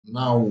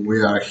Now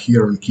we are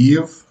here in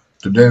Kyiv.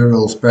 Today we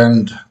will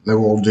spend the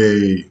whole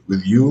day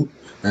with you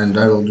and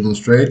I will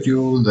demonstrate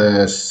you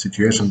the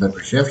situation that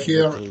we have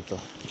here.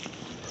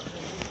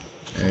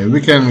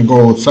 We can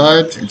go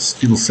outside, it's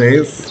still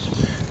safe.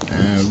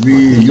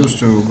 We used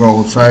to go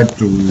outside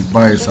to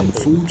buy some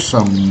food,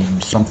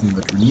 something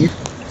that we need.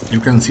 You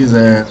can see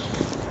the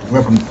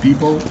weaponed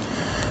people.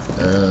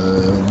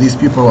 These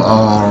people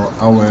are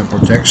our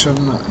protection.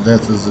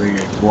 That is a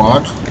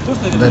squad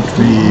that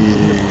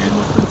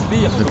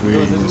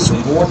we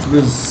support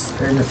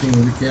with anything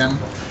we can.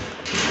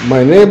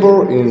 My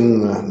neighbor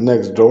in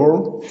next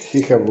door,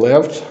 he have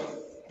left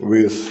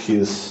with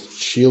his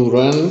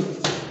children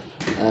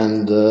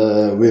and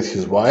with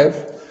his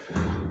wife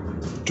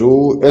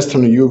to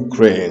Eastern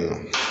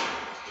Ukraine.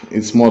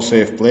 It's more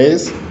safe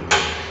place.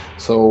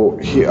 So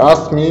he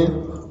asked me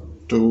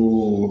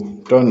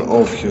to turn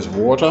off his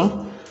water.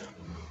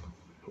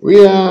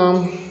 We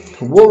are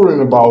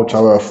worrying about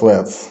our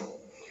flats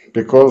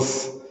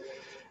because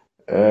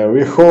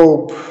we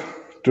hope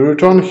to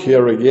return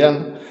here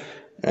again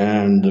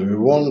and we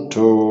want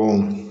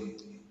to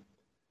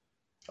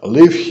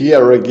live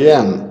here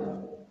again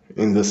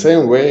in the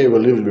same way we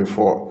lived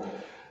before.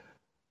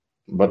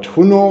 But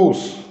who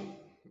knows?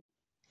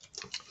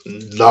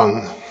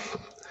 None.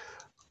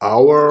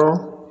 Ours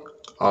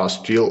are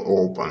still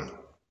open.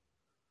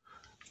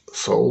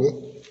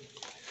 So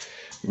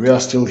we are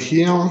still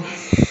here,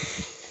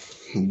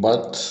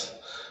 but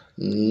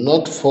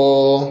not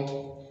for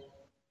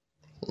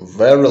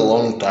very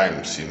long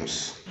time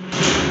seems.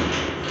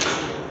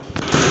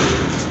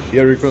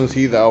 Here you can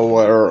see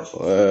our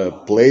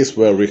place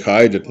where we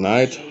hide at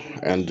night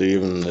and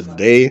even at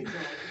day.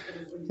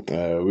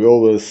 We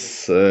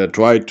always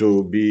try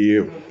to be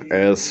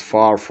as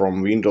far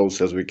from windows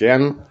as we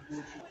can.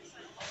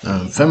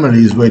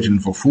 Family is waiting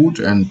for food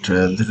and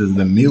this is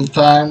the meal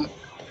time,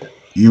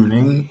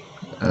 evening.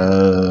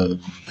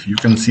 You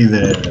can see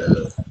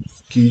the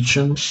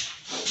kitchen.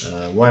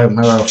 My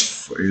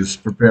wife is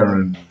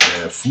preparing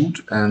food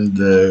and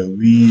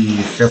we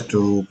have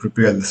to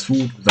prepare this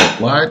food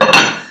without light.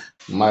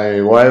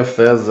 My wife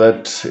says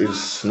that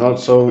it's not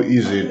so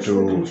easy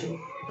to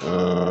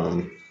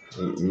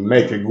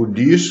make a good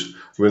dish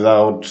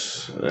without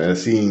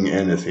seeing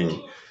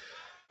anything.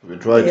 We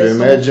try to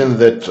imagine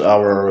that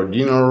our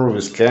dinner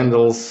with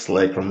candles,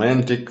 like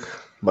romantic,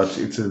 but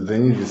it's the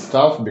needed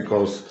stuff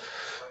because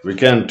we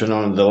can't turn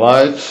on the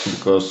light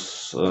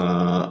because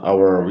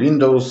our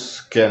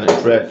windows can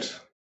attract.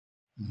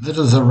 That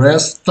is a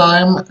rest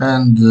time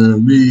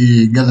and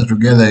we gather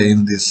together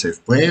in this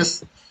safe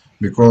place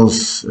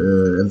because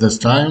at this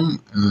time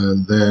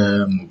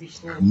the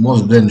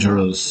most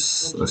dangerous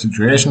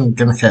situation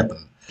can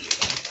happen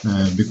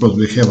because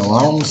we have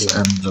alarms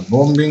and the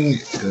bombing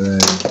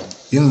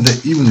in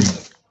the evening.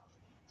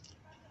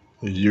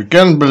 You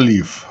can't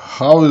believe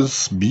how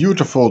it's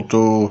beautiful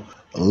to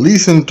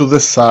listen to the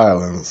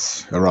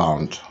silence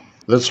around.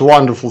 That's a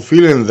wonderful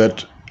feeling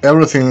that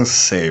everything is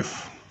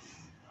safe.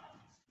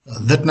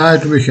 That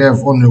night we have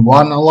only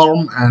one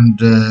alarm and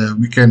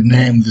we can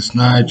name this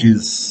night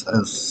as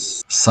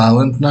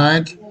silent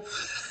night.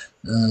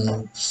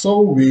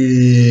 So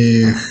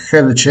we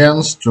had a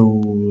chance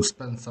to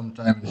spend some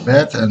time in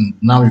bed and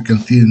now you can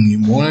see in the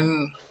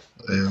morning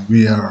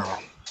we are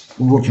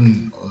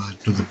walking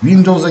to the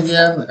windows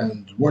again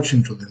and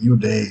watching to the new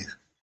day.